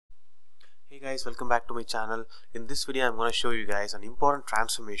Guys, welcome back to my channel. In this video I'm going to show you guys an important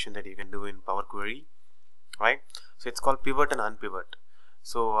transformation that you can do in Power Query, right? So it's called pivot and unpivot.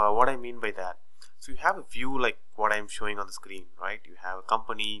 So what I mean by that, so you have a view like what I'm showing on the screen, right? You have a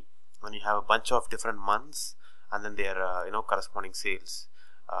company and you have a bunch of different months and then their corresponding sales.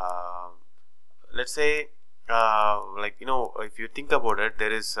 Let's say if you think about it,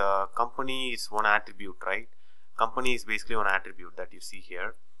 there is company is one attribute, right? Company is basically one attribute that you see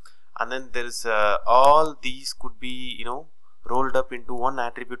here, and then there is all these could be rolled up into one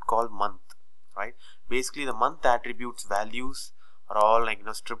attribute called month, right? Basically the month attributes values are all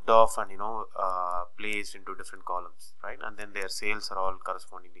stripped off and placed into different columns, right? And then their sales are all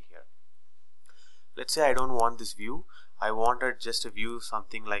correspondingly here. Let's say I don't want this view. I wanted just a view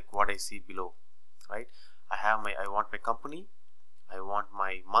something like what I see below, right? I want my company, I want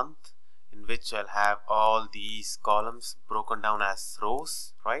my month, in which I'll have all these columns broken down as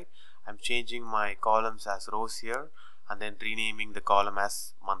rows, right? I'm changing my columns as rows here and then renaming the column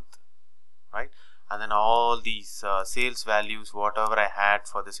as month, right? And then all these sales values, whatever I had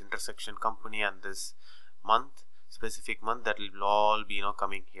for this intersection company and this month, specific month, that will all be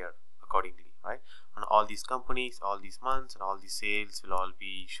coming here accordingly, right? And all these companies, all these months and all these sales will all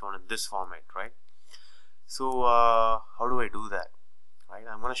be shown in this format, right? So how do I do that? Right,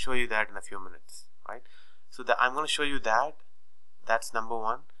 I'm going to show you that in a few minutes, right? So I'm going to show you that. That's number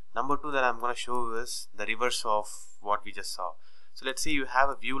one. Number two that I'm going to show you is the reverse of what we just saw. So let's say you have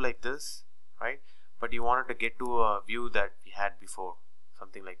a view like this, right? But you wanted to get to a view that we had before,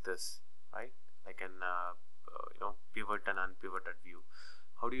 something like this, right? Like an pivot and unpivoted view.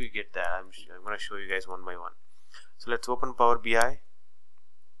 How do you get that? I'm going to show you guys one by one. So let's open Power BI.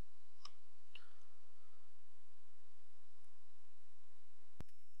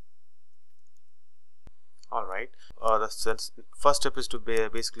 Alright, the first step is to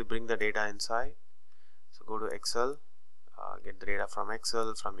basically bring the data inside. So go to Excel, get the data from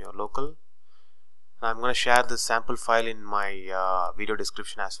Excel from your local. Now I'm going to share this sample file in my video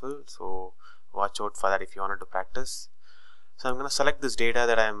description as well, so watch out for that if you wanted to practice. So I'm going to select this data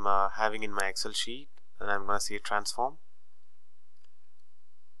that I'm having in my Excel sheet, and I'm going to say transform.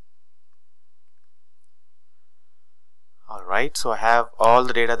 Alright, so I have all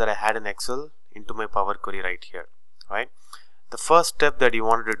the data that I had in Excel into my Power Query right here, right? The first step that you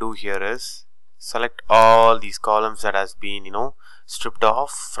wanted to do here is select all these columns that has been stripped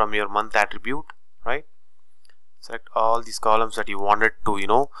off from your month attribute, right? Select all these columns that you wanted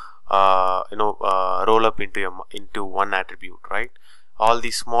to roll up into one attribute, right? All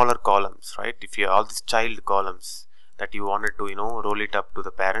these smaller columns, right? If you all these child columns that you wanted to roll it up to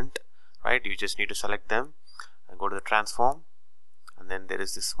the parent, right? You just need to select them and go to the transform, and then there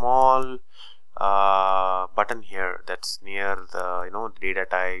is this small button here that's near the data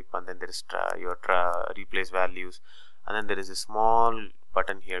type, and then there is your replace values, and then there is a small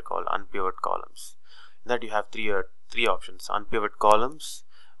button here called unpivot columns. In that you have three options: unpivot columns,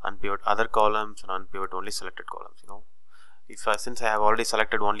 unpivot other columns, and unpivot only selected columns. If since I have already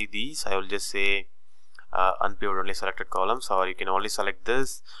selected only these, I will just say unpivot only selected columns, or you can only select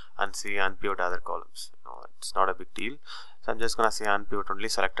this and say unpivot other columns. It's not a big deal. So I'm just gonna say unpivot only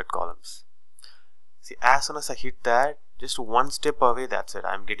selected columns. See, as soon as I hit that, just one step away, that's it.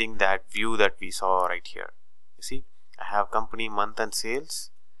 I'm getting that view that we saw right here. You see, I have company, month and sales.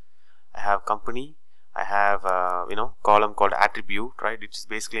 I have company. I have column called attribute, right, which is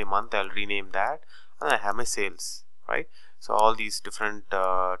basically a month. I'll rename that, and I have my sales, right? So all these different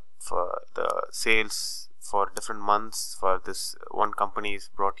for the sales for different months for this one company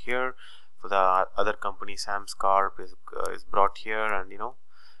is brought here. For the other company, Sam's Corp is brought here, and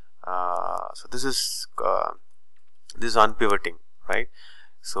so this is unpivoting, right?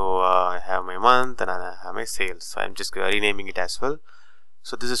 So I have my month and I have my sales, so I'm just renaming it as well.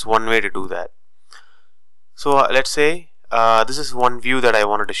 So this is one way to do that. So let's say this is one view that I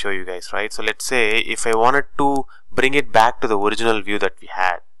wanted to show you guys, right? So let's say if I wanted to bring it back to the original view that we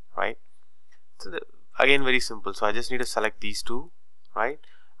had, right? So again, very simple. So I just need to select these two, right?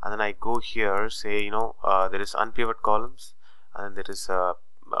 And then I go here, say there is unpivot columns, and then there is a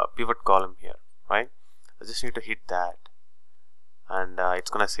pivot column here, right? I just need to hit that, and it's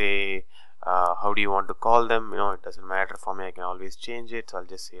gonna say how do you want to call them. It doesn't matter for me, I can always change it, so I'll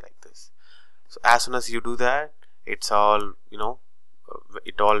just say like this. So as soon as you do that, it's all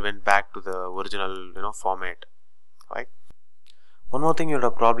it all went back to the original format, right? One more thing you would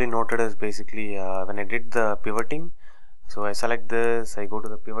have probably noted is basically when I did the pivoting, so I select this, I go to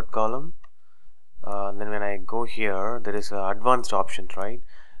the pivot column, and then when I go here, there is advanced options, right?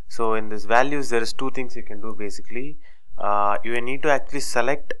 So in this values, there is two things you can do basically. You need to actually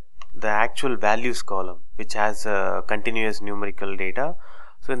select the actual values column, which has continuous numerical data.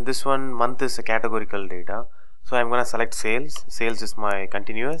 So in this one, month is a categorical data. So I'm going to select sales. Sales is my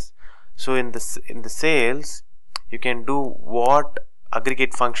continuous. So in the sales, you can do what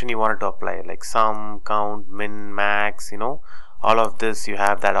aggregate function you wanted to apply, like sum, count, min, max, all of this. You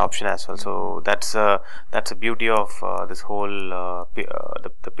have that option as well. So that's a beauty of this whole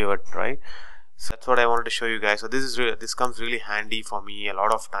the pivot, right? So that's what I wanted to show you guys. So this comes really handy for me a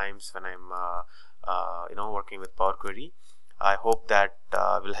lot of times when I'm working with Power Query. I hope that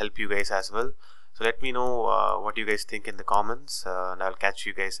will help you guys as well. So let me know what you guys think in the comments, and I'll catch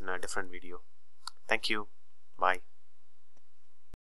you guys in a different video. Thank you. Bye.